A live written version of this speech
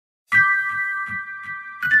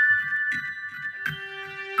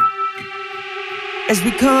As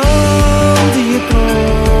we come to your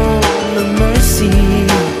throne of mercy,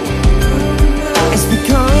 as we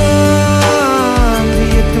come to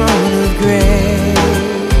your throne of grace,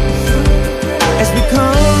 as we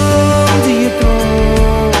come to your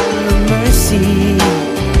throne of mercy,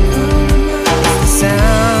 it's the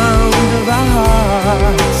sound of our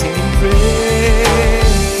hearts singing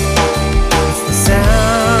praise. It's the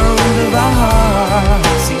sound of our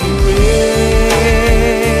hearts singing praise.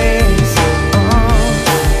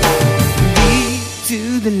 Be to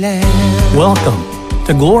the Lamb. Welcome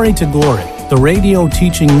to Glory, the radio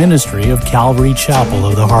teaching ministry of Calvary Chapel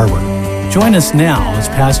of the Harbor. Join us now as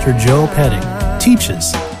Pastor Joe Petting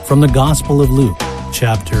teaches from the Gospel of Luke,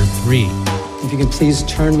 chapter 3. If you can please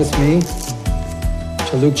turn with me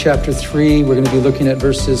to Luke chapter 3. We're going to be looking at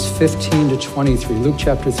verses 15 to 23. Luke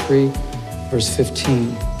chapter 3, verse 15.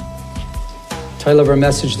 The title of our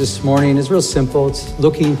message this morning is real simple. It's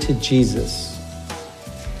Looking to Jesus.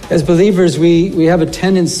 As believers, we have a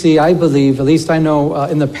tendency, I believe, at least I know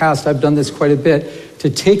in the past I've done this quite a bit, to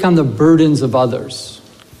take on the burdens of others,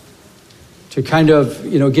 to kind of,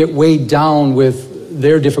 get weighed down with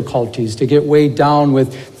their difficulties, to get weighed down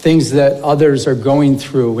with things that others are going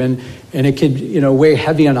through, and it could, weigh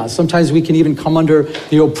heavy on us. Sometimes we can even come under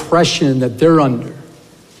the oppression that they're under.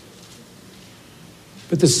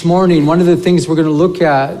 But this morning, one of the things we're going to look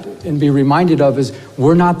at and be reminded of is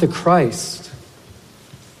we're not the Christ.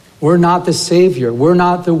 We're not the Savior. We're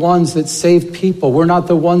not the ones that save people. We're not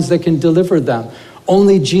the ones that can deliver them.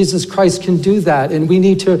 Only Jesus Christ can do that. And we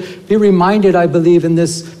need to be reminded, I believe, in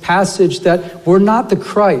this passage that we're not the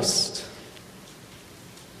Christ.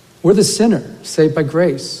 We're the sinner saved by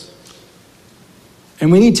grace.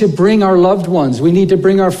 And we need to bring our loved ones. We need to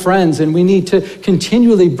bring our friends. And we need to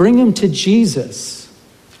continually bring them to Jesus.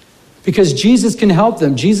 Because Jesus can help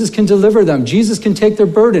them. Jesus can deliver them. Jesus can take their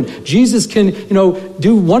burden. Jesus can,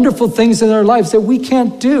 do wonderful things in their lives that we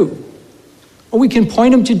can't do. Or we can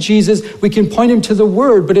point them to Jesus. We can point them to the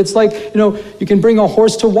Word. But it's like, you can bring a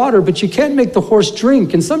horse to water, but you can't make the horse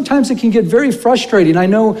drink. And sometimes it can get very frustrating. I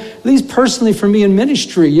know, at least personally for me in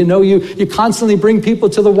ministry, you constantly bring people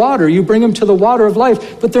to the water. You bring them to the water of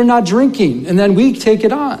life, but they're not drinking. And then we take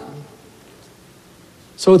it on.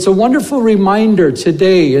 So it's a wonderful reminder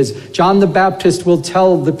today as John the Baptist will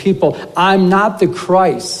tell the people, I'm not the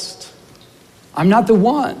Christ. I'm not the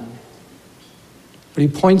one. But he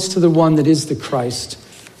points to the one that is the Christ.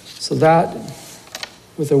 So that,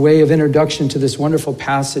 with a way of introduction to this wonderful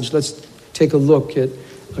passage, let's take a look at,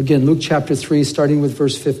 again, Luke chapter 3, starting with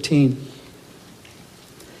verse 15.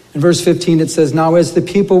 In verse 15 it says, Now as the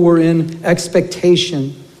people were in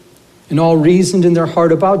expectation, and all reasoned in their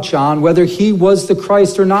heart about John, whether he was the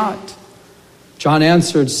Christ or not. John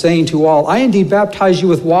answered, saying to all, I indeed baptize you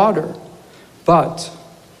with water, but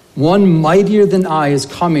one mightier than I is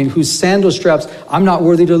coming, whose sandal straps I'm not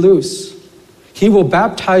worthy to loose. He will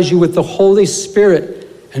baptize you with the Holy Spirit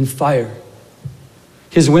and fire.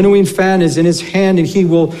 His winnowing fan is in his hand, and he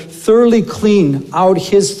will thoroughly clean out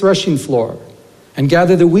his threshing floor and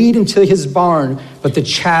gather the wheat into his barn, but the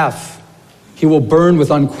chaff he will burn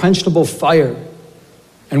with unquenchable fire.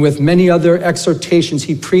 And with many other exhortations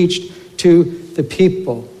he preached to the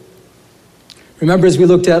people. Remember, as we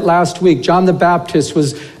looked at last week, John the Baptist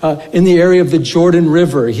was in the area of the Jordan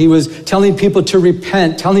River. He was telling people to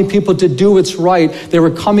repent, telling people to do what's right. They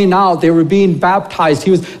were coming out. They were being baptized.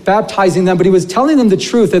 He was baptizing them, but he was telling them the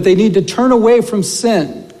truth, that they need to turn away from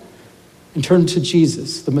sin and turn to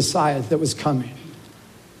Jesus, the Messiah that was coming.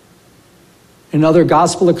 In other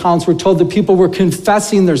gospel accounts, we're told that people were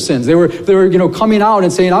confessing their sins. They were coming out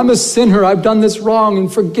and saying, I'm a sinner, I've done this wrong, and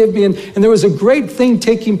forgive me. And there was a great thing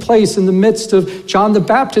taking place in the midst of John the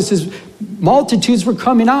Baptist as multitudes were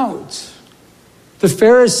coming out. The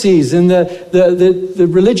Pharisees and the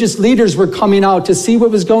religious leaders were coming out to see what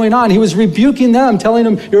was going on. He was rebuking them, telling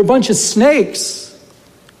them, you're a bunch of snakes.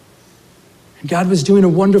 And God was doing a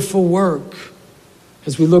wonderful work,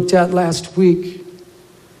 as we looked at last week.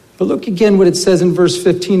 But look again what it says in verse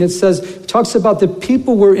 15. It talks about the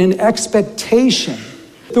people were in expectation.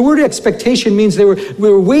 The word expectation means we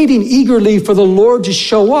were waiting eagerly for the Lord to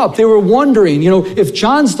show up. They were wondering, if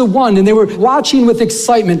John's the one, and they were watching with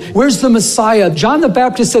excitement. Where's the Messiah? John the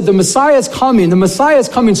Baptist said, the Messiah is coming. The Messiah is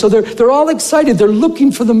coming. So they're all excited. They're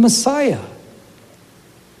looking for the Messiah.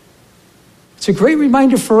 It's a great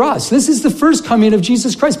reminder for us. This is the first coming of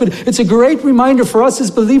Jesus Christ, but it's a great reminder for us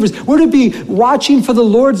as believers. We're to be watching for the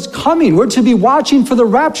Lord's coming. We're to be watching for the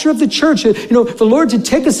rapture of the church. The Lord to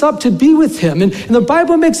take us up to be with him. And the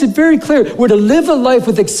Bible makes it very clear. We're to live a life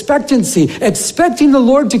with expectancy, expecting the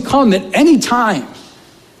Lord to come at any time.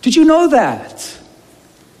 Did you know that?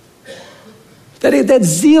 That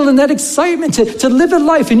zeal and that excitement to live a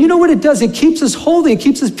life. And you know what it does? It keeps us holy. It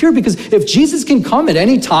keeps us pure, because if Jesus can come at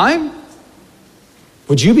any time,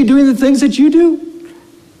 would you be doing the things that you do?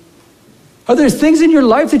 Are there things in your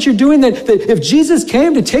life that you're doing that if Jesus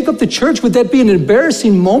came to take up the church, would that be an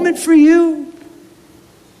embarrassing moment for you?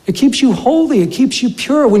 It keeps you holy. It keeps you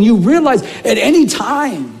pure when you realize at any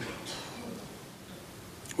time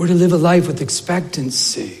we're to live a life with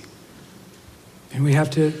expectancy. And we have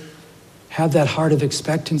to have that heart of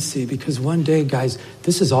expectancy, because one day, guys,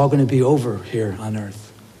 this is all going to be over here on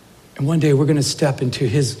earth. And one day we're going to step into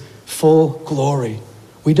his full glory.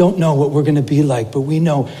 We don't know what we're going to be like, but we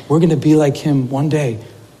know we're going to be like him one day.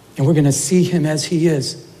 And we're going to see him as he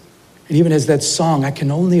is. And even as that song, I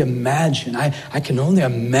can only imagine. I can only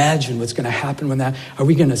imagine what's going to happen when that. Are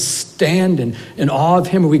we going to stand in awe of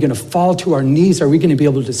him? Are we going to fall to our knees? Are we going to be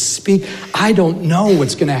able to speak? I don't know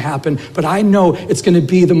what's going to happen, but I know it's going to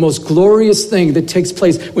be the most glorious thing that takes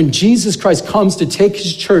place when Jesus Christ comes to take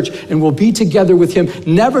his church, and we'll be together with him,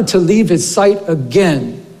 never to leave his sight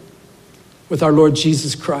again with our Lord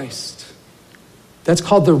Jesus Christ. That's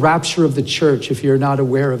called the rapture of the church, if you're not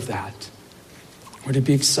aware of that. We're to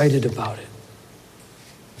be excited about it.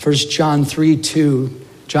 1 John 3:2,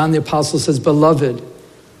 John the Apostle says, "Beloved,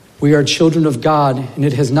 we are children of God, and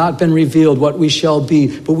it has not been revealed what we shall be,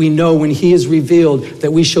 but we know when he is revealed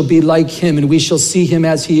that we shall be like him, and we shall see him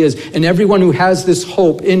as he is. And everyone who has this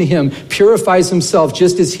hope in him purifies himself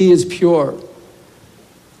just as he is pure."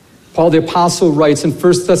 Paul the Apostle writes in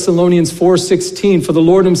 1 Thessalonians 4:16, "For the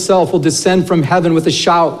Lord himself will descend from heaven with a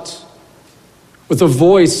shout, with the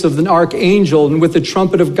voice of an archangel, and with the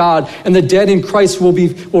trumpet of God, and the dead in Christ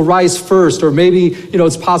will rise first." Or maybe,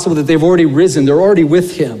 it's possible that they've already risen. They're already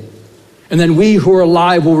with him. "And then we who are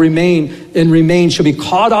alive will remain shall be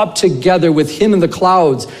caught up together with him in the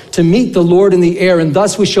clouds to meet the Lord in the air. And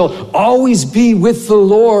thus we shall always be with the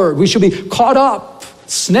Lord." We shall be caught up,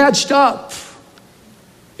 snatched up.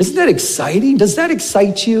 Isn't that exciting? Does that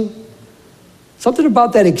excite you? Something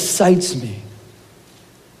about that excites me.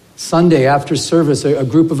 Sunday after service, a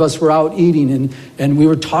group of us were out eating, and we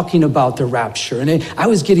were talking about the rapture. And I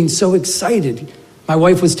was getting so excited. My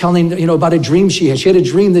wife was telling, about a dream she had. She had a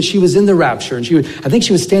dream that she was in the rapture. And I think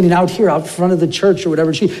she was standing out here, out front of the church or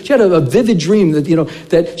whatever. She had a vivid dream that,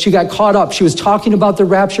 that she got caught up. She was talking about the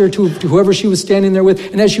rapture to whoever she was standing there with.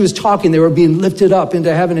 And as she was talking, they were being lifted up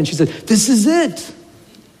into heaven. And she said, "This is it."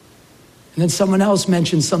 And then someone else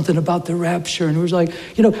mentioned something about the rapture. And it was like,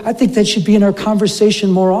 I think that should be in our conversation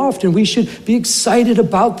more often. We should be excited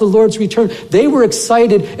about the Lord's return. They were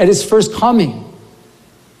excited at his first coming.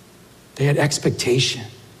 They had expectation.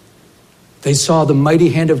 They saw the mighty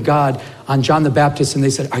hand of God on John the Baptist, and they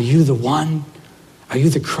said, "Are you the one? Are you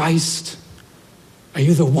the Christ? Are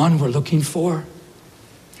you the one we're looking for?"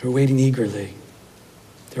 They were waiting eagerly.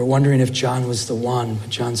 They were wondering if John was the one. But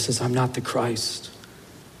John says, "I'm not the Christ.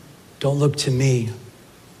 Don't look to me."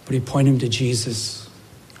 But he pointed him to Jesus.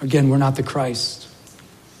 Again, we're not the Christ.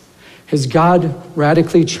 Has God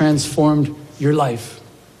radically transformed your life?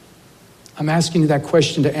 I'm asking you that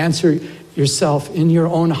question to answer yourself in your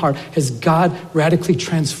own heart. Has God radically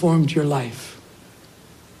transformed your life?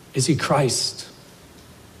 Is he Christ?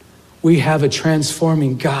 We have a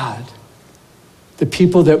transforming God. The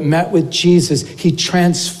people that met with Jesus, he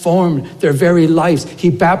transformed their very lives.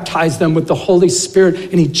 He baptized them with the Holy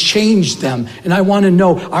Spirit, and he changed them. And I want to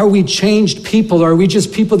know, are we changed people? Are we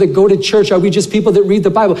just people that go to church? Are we just people that read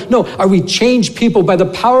the Bible? No, are we changed people by the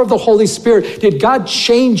power of the Holy Spirit? Did God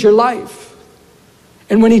change your life?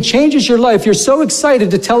 And when he changes your life, you're so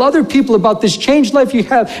excited to tell other people about this changed life you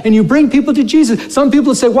have, and you bring people to Jesus. Some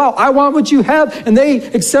people say, "Wow, I want what you have," and they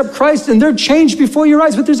accept Christ, and they're changed before your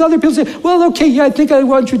eyes. But there's other people who say, "Well, okay, yeah, I think I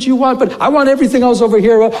want what you want, but I want everything else over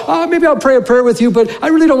here. Maybe I'll pray a prayer with you, but I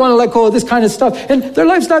really don't want to let go of this kind of stuff." And their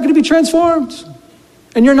life's not going to be transformed.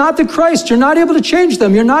 And you're not the Christ. You're not able to change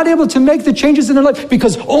them. You're not able to make the changes in their life,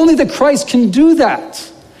 because only the Christ can do that.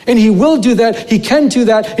 And he will do that, he can do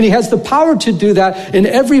that, and he has the power to do that in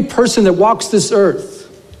every person that walks this earth.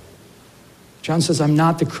 John says, "I'm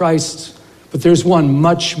not the Christ, but there's one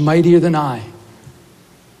much mightier than I.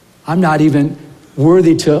 I'm not even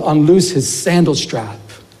worthy to unloose his sandal strap.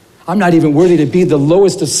 I'm not even worthy to be the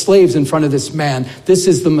lowest of slaves in front of this man. This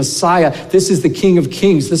is the Messiah. This is the King of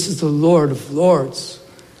Kings. This is the Lord of Lords."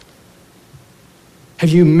 Have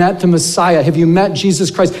you met the Messiah? Have you met Jesus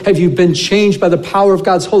Christ? Have you been changed by the power of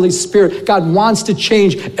God's Holy Spirit? God wants to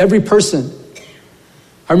change every person.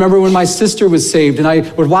 I remember when my sister was saved, and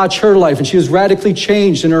I would watch her life, and she was radically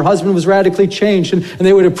changed, and her husband was radically changed, and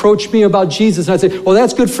they would approach me about Jesus, and I'd say, "Well,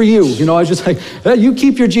 that's good for you." I was just like, "You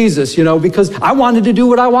keep your Jesus," because I wanted to do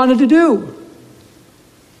what I wanted to do.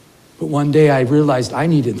 But one day I realized I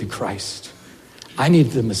needed the Christ. I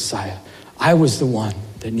needed the Messiah. I was the one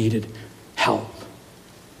that needed help.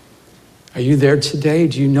 Are you there today?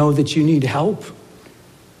 Do you know that you need help?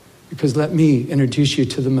 Because let me introduce you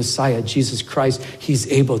to the Messiah, Jesus Christ.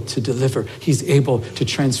 He's able to deliver. He's able to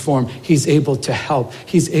transform. He's able to help.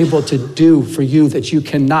 He's able to do for you that you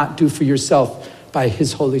cannot do for yourself by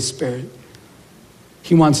his Holy Spirit.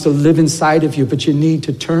 He wants to live inside of you, but you need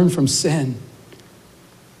to turn from sin.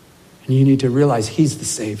 And you need to realize he's the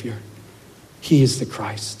Savior. He is the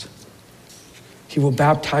Christ. He will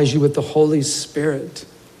baptize you with the Holy Spirit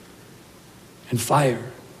and fire.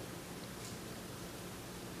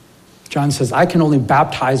 John says, I can only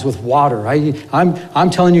baptize with water. I'm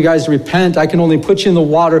telling you guys to repent. I can only put you in the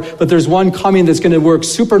water, but there's one coming that's going to work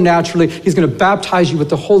supernaturally. He's going to baptize you with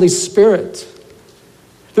the Holy Spirit.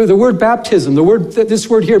 The word baptism, this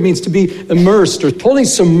word here means to be immersed or totally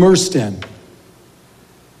submersed in.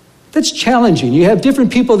 That's challenging. You have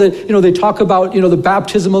different people that, they talk about, the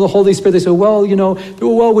baptism of the Holy Spirit. They say, well,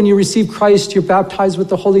 when you receive Christ, you're baptized with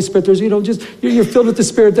the Holy Spirit. There's, you're filled with the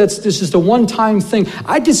Spirit. That's just a one-time thing.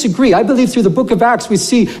 I disagree. I believe through the book of Acts, we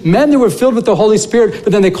see men that were filled with the Holy Spirit,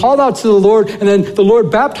 but then they called out to the Lord, and then the Lord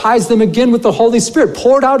baptized them again with the Holy Spirit,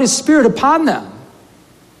 poured out his Spirit upon them.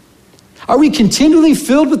 Are we continually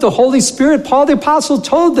filled with the Holy Spirit? Paul the Apostle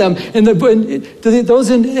told them, those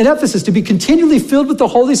in Ephesus, to be continually filled with the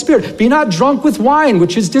Holy Spirit. Be not drunk with wine,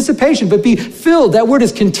 which is dissipation, but be filled. That word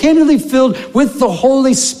is continually filled with the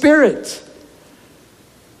Holy Spirit.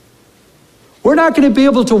 We're not going to be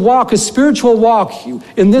able to walk a spiritual walk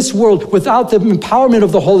in this world without the empowerment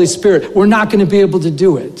of the Holy Spirit. We're not going to be able to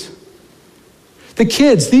do it. The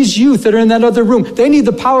kids, these youth that are in that other room, they need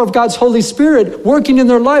the power of God's Holy Spirit working in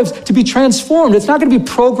their lives to be transformed. It's not going to be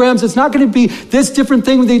programs. It's not going to be this different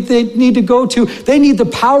thing they need to go to. They need the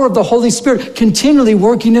power of the Holy Spirit continually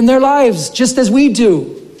working in their lives, just as we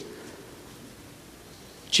do.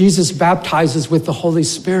 Jesus baptizes with the Holy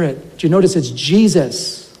Spirit. Do you notice it's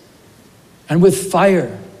Jesus? And with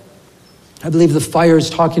fire. I believe the fire is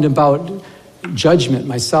talking about judgment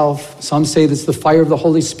myself. Some say it's the fire of the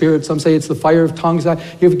Holy Spirit. Some say it's the fire of tongues.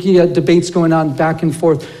 You have debates going on back and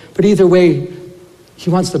forth. But either way,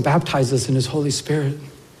 he wants to baptize us in his Holy Spirit.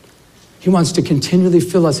 He wants to continually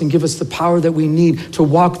fill us and give us the power that we need to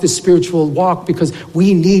walk the spiritual walk, because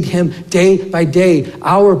we need him day by day,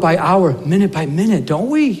 hour by hour, minute by minute,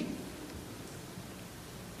 don't we?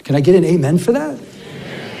 Can I get an amen for that? Amen.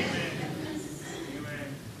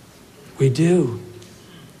 We do.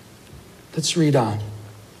 Let's read on.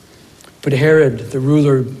 But Herod, the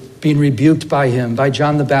ruler, being rebuked by him, by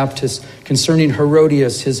John the Baptist, concerning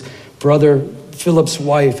Herodias, his brother Philip's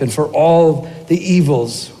wife, and for all the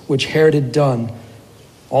evils which Herod had done,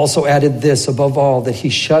 also added this above all, that he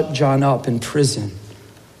shut John up in prison.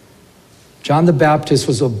 John the Baptist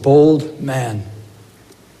was a bold man,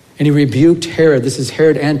 and he rebuked Herod. This is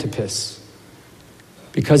Herod Antipas,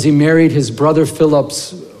 because he married his brother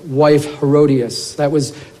Philip's wife Herodias. That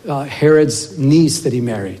was Herod's niece that he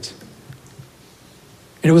married.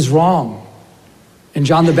 And it was wrong. And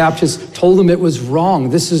John the Baptist told him it was wrong.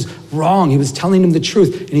 This is wrong. He was telling him the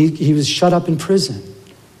truth, and he was shut up in prison.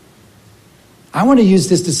 I want to use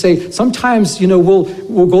this to say, sometimes,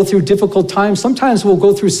 we'll go through difficult times. Sometimes we'll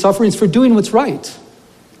go through sufferings for doing what's right.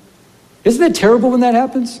 Isn't that terrible when that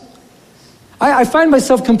happens? I find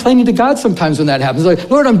myself complaining to God sometimes when that happens.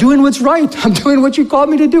 Like, Lord, I'm doing what's right. I'm doing what you called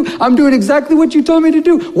me to do. I'm doing exactly what you told me to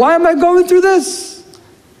do. Why am I going through this?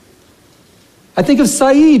 I think of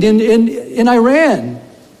Saeed in Iran.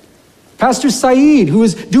 Pastor Saeed, who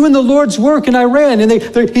is doing the Lord's work in Iran, and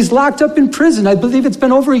he's locked up in prison. I believe it's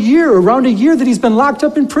been over a year, around a year that he's been locked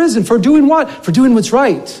up in prison. For doing what? For doing what's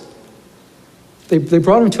right. They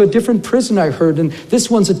brought him to a different prison, I heard, and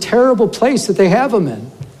this one's a terrible place that they have him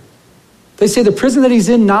in. They say the prison that he's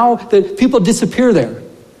in now, that people disappear there.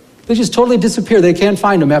 They just totally disappear. They can't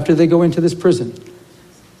find him after they go into this prison.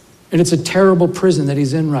 And it's a terrible prison that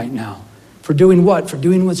he's in right now. For doing what? For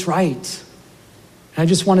doing what's right. And I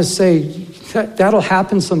just want to say that'll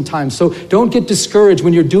happen sometimes. So don't get discouraged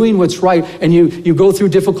when you're doing what's right and you go through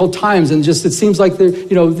difficult times and just it seems like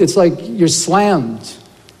it's like you're slammed.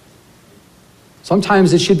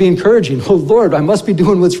 Sometimes it should be encouraging. Oh Lord, I must be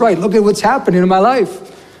doing what's right. Look at what's happening in my life.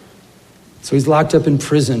 So he's locked up in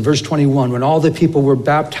prison. Verse 21, when all the people were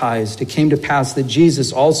baptized, it came to pass that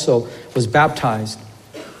Jesus also was baptized.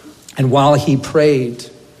 And while he prayed,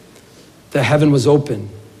 the heaven was open,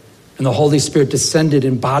 and the Holy Spirit descended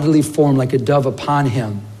in bodily form like a dove upon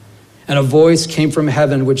him. And a voice came from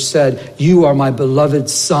heaven which said, "You are my beloved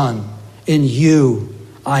Son. In you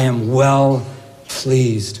I am well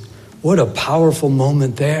pleased." What a powerful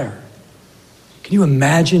moment there. Can you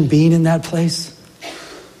imagine being in that place?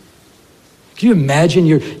 Can you imagine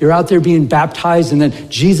you're out there being baptized, and then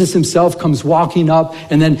Jesus himself comes walking up,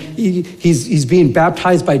 and then he's being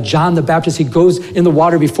baptized by John the Baptist. He goes in the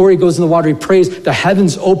water. Before he goes in the water, he prays. The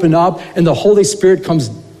heavens open up, and the Holy Spirit comes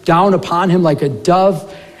down upon him like a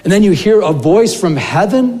dove. And then you hear a voice from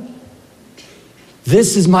heaven.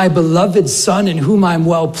 This is my beloved Son in whom I'm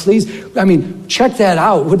well pleased. I mean, check that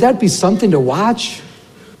out. Would that be something to watch?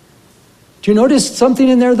 Do you notice something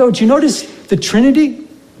in there, though? Do you notice the Trinity?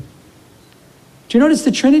 Do you notice the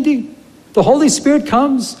Trinity? The Holy Spirit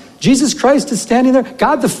comes. Jesus Christ is standing there.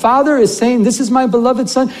 God the Father is saying, this is my beloved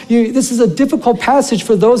Son. This is a difficult passage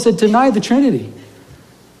for those that deny the Trinity.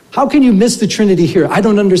 How can you miss the Trinity here? I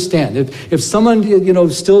don't understand. If someone,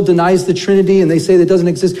 still denies the Trinity and they say that it doesn't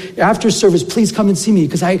exist, after service, please come and see me,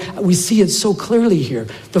 because we see it so clearly here.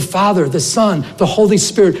 The Father, the Son, the Holy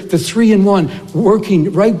Spirit, the three in one,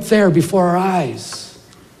 working right there before our eyes.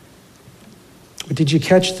 But did you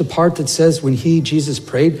catch the part that says when Jesus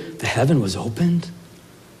prayed, the heaven was opened?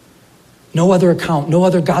 No other account, no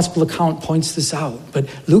other gospel account points this out, but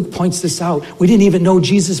Luke points this out. We didn't even know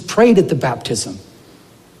Jesus prayed at the baptism.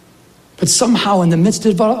 But somehow in the midst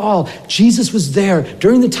of it all, Jesus was there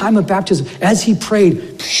during the time of baptism. As he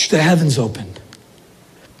prayed, the heavens opened.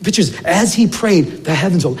 Pictures, as he prayed, the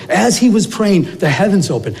heavens opened. As he was praying, the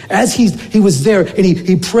heavens opened. As he was there and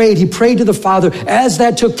he prayed to the Father. As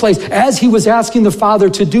that took place, as he was asking the Father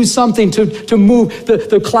to do something, to move,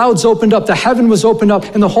 the clouds opened up, the heaven was opened up,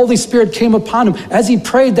 and the Holy Spirit came upon him. As he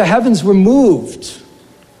prayed, the heavens were moved.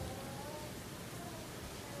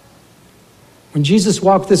 When Jesus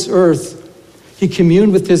walked this earth, he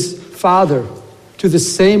communed with his Father to the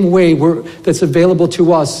same way that's available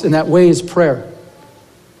to us, and that way is prayer.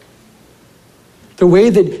 The way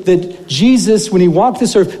that Jesus, when he walked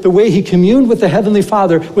this earth, the way he communed with the Heavenly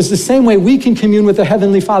Father was the same way we can commune with the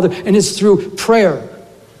Heavenly Father, and it's through prayer.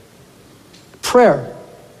 Prayer.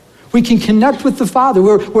 We can connect with the Father.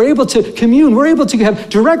 We're able to commune. We're able to have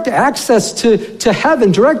direct access to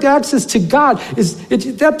heaven, direct access to God.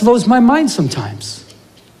 That blows my mind sometimes.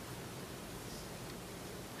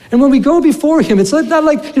 And when we go before him, it's not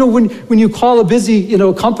like, when you call a busy,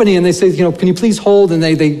 company and they say, can you please hold? And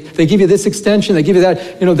they give you this extension, they give you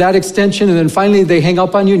that, that extension, and then finally they hang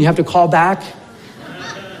up on you and you have to call back.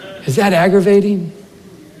 Is that aggravating?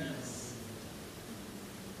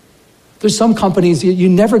 There's some companies, you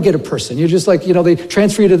never get a person. You're just like, they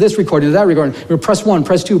transfer you to this recording, to that recording. You press 1,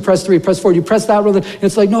 press 2, press 3, press 4. You press that, and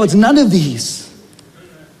it's like, no, it's none of these.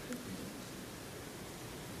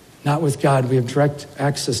 Not with God. We have direct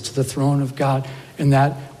access to the throne of God, and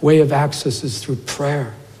that way of access is through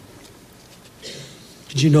prayer.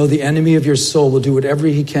 Did you know the enemy of your soul will do whatever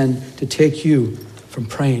he can to take you from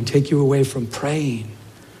praying, take you away from praying?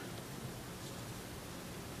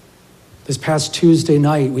 This past Tuesday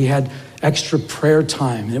night, we had extra prayer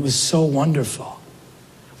time, and it was so wonderful.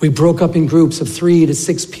 We broke up in groups of 3 to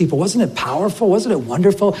 6 people. Wasn't it powerful? Wasn't it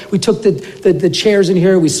wonderful? We took the chairs in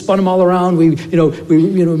here, we spun them all around. We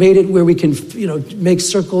made it where we can, make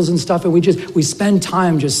circles and stuff. And we spend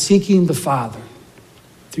time just seeking the Father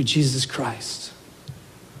through Jesus Christ.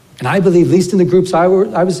 And I believe, at least in the groups I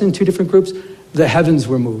was in, 2 different groups, the heavens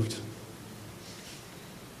were moved.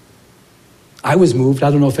 I was moved.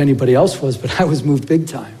 I don't know if anybody else was, but I was moved big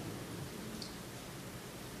time.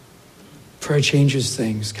 Prayer changes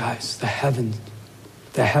things, guys. The heaven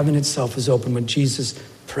itself is open when Jesus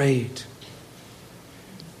prayed.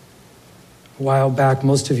 A while back,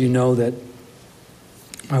 most of you know that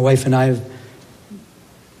my wife and I have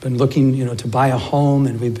been looking, to buy a home,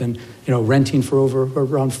 and we've been, renting for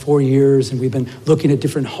around 4 years, and we've been looking at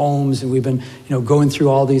different homes, and we've been, going through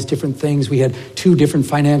all these different things. We had 2 different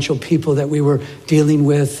financial people that we were dealing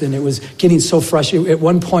with, and it was getting so frustrating. At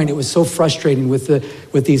one point, it was so frustrating with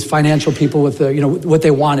these financial people with what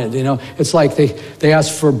they wanted. It's like they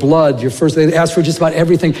ask for blood. They ask for just about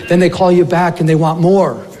everything. Then they call you back and they want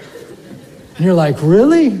more, and you're like,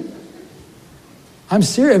 really? I'm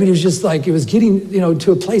serious. I mean, it was just like, it was getting,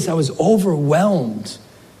 to a place I was overwhelmed.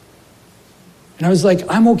 And I was like,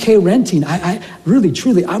 I'm okay renting. I really,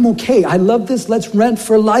 truly, I'm okay. I love this. Let's rent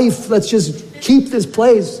for life. Let's just keep this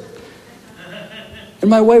place. And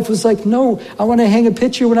my wife was like, no, I want to hang a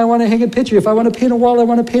picture when I want to hang a picture. If I want to paint a wall, I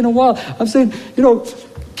want to paint a wall. I'm saying,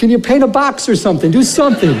 can you paint a box or something? Do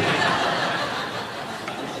something.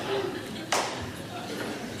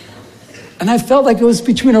 And I felt like it was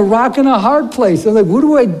between a rock and a hard place. I was like, what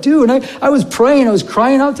do I do? And I was praying. I was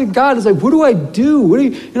crying out to God. I was like, what do I do? What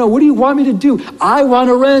do you want me to do? I want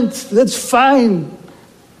to rent. That's fine.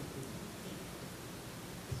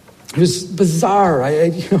 It was bizarre.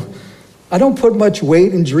 I don't put much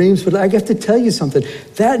weight in dreams, but I have to tell you something.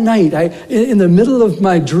 That night, in the middle of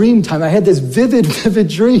my dream time, I had this vivid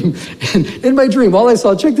dream. And in my dream, all I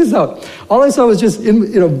saw, check this out. All I saw was just,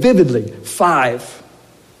 vividly, 5.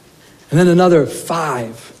 And then another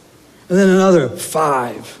 5. And then another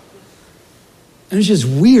 5. And it was just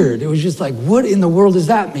weird. It was just like, what in the world does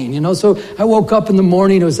that mean? So I woke up in the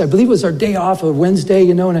morning. I believe it was our day off, a Wednesday,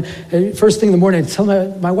 and first thing in the morning, I tell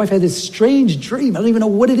my wife I had this strange dream. I don't even know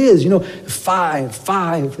what it is. 5,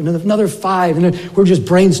 and then another 5. And then we're just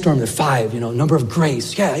brainstorming 5, number of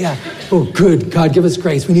grace. Yeah. Oh, good. God, give us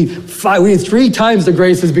grace. We need 5. We need 3 times the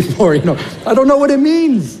graces before, I don't know what it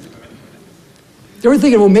means. They were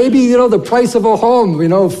thinking, well, maybe, the price of a home,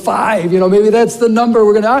 5, maybe that's the number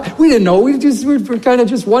we're going to... We didn't know. We were kind of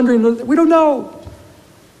just wondering. We don't know.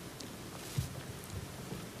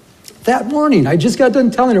 That morning, I just got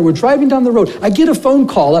done telling her, we're driving down the road. I get a phone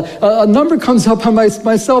call. A number comes up on my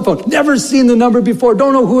cell phone. Never seen the number before.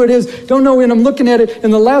 Don't know who it is. Don't know. And I'm looking at it.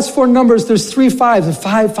 And the last 4 numbers, there's 3 5s.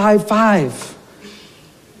 555.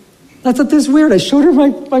 I thought, this is weird. I showed her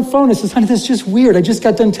my phone. I said, honey, that's just weird. I just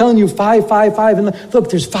got done telling you 555. And look,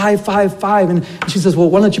 there's 555. And she says, well,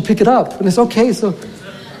 why don't you pick it up? And I said, okay. So,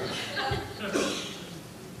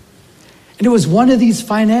 and it was one of these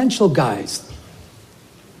financial guys.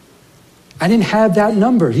 I didn't have that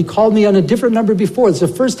number. He called me on a different number before. It's the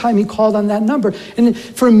first time he called on that number. And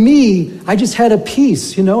for me, I just had a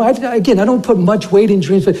peace, I don't put much weight in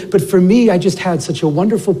dreams, but for me, I just had such a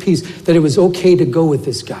wonderful peace that it was okay to go with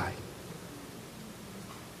this guy.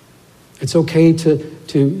 It's okay to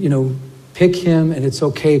pick him, and it's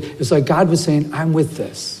okay. It's like God was saying, I'm with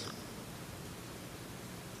this.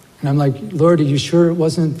 And I'm like, Lord, are you sure it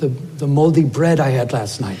wasn't the moldy bread I had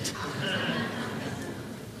last night?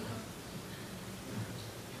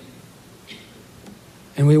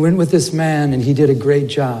 And we went with this man, and he did a great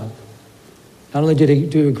job. Not only did he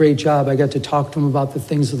do a great job, I got to talk to him about the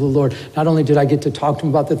things of the Lord. Not only did I get to talk to him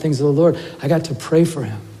about the things of the Lord, I got to pray for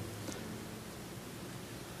him.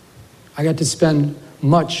 I got to spend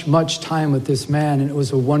much, much time with this man, and it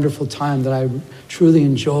was a wonderful time that I truly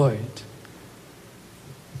enjoyed.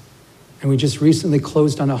 And we just recently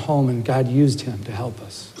closed on a home, and God used him to help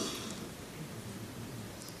us.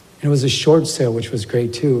 And it was a short sale, which was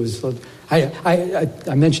great too. It was,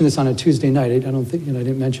 I mentioned this on a Tuesday night. I don't think, I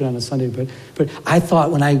didn't mention it on a Sunday, but I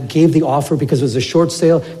thought when I gave the offer, because it was a short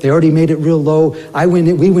sale, they already made it real low.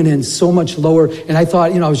 We went in so much lower, and I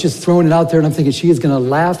thought, I was just throwing it out there, and I'm thinking she is going to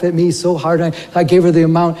laugh at me so hard. I gave her the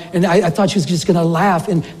amount, and I thought she was just going to laugh,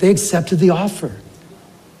 and they accepted the offer.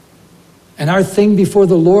 And our thing before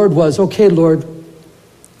the Lord was, okay, Lord,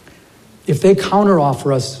 if they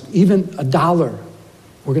counteroffer us even $1,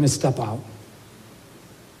 we're going to step out.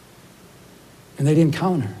 And they didn't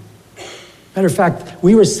counter. Matter of fact,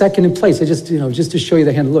 we were second in place. I just to show you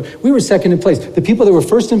the hand of the Lord. We were second in place. The people that were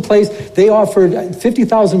first in place, they offered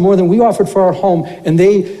 $50,000 more than we offered for our home, and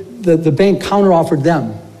the bank counteroffered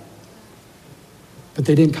them. But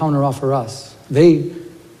they didn't counteroffer us. They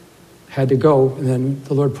had to go, and then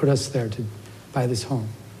the Lord put us there to buy this home.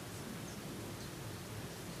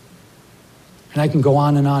 And I can go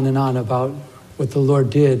on and on and on about what the Lord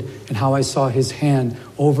did and how I saw his hand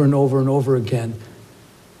over and over and over again.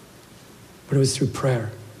 But it was through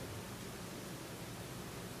prayer.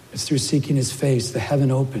 It's through seeking his face. The heaven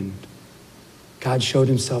opened. God showed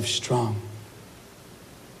himself strong.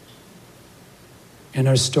 In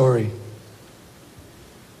our story,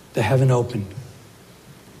 the heaven opened.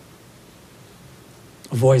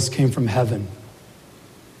 A voice came from heaven.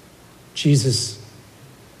 Jesus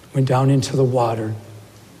went down into the water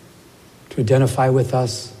to identify with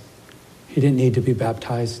us. He didn't need to be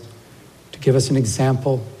baptized. To give us an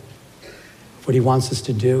example of what he wants us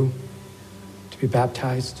to do, to be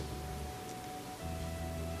baptized.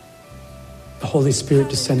 The Holy Spirit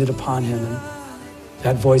descended upon him, and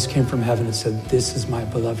that voice came from heaven and said, "This is my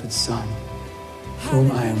beloved Son,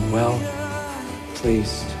 whom I am well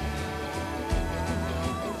pleased."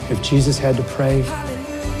 If Jesus had to pray,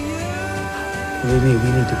 believe me,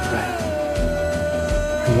 we need to pray.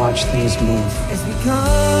 And watch things move. As we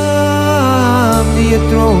come to your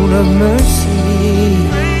throne of mercy,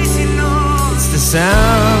 it's the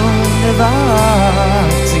sound of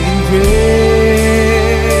our singing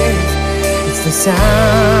praise. It's the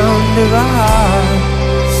sound of our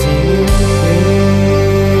singing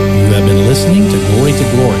praise. You have been listening to Glory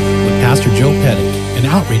with Pastor Joe Pettit, an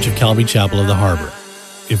outreach of Calvary Chapel of the Harbor.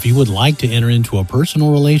 If you would like to enter into a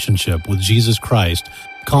personal relationship with Jesus Christ,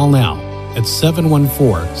 call now at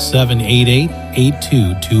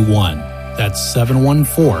 714-788-8221. That's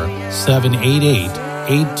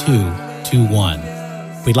 714-788-8221.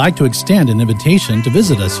 We'd like to extend an invitation to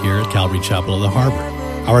visit us here at Calvary Chapel of the Harbor.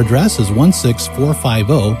 Our address is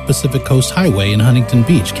 16450 Pacific Coast Highway in Huntington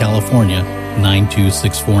Beach, California,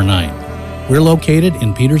 92649. We're located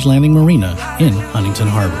in Peters Landing Marina in Huntington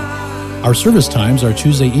Harbor. Our service times are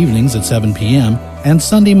Tuesday evenings at 7 p.m. and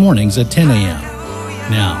Sunday mornings at 10 a.m.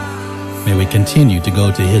 Now, may we continue to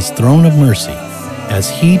go to His throne of mercy as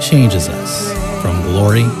He changes us from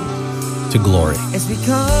glory to glory. As we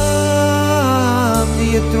come to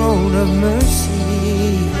your throne of mercy,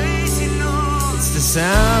 it's the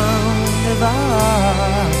sound of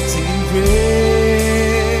our singing praise.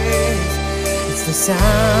 It's the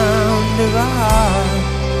sound of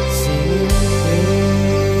our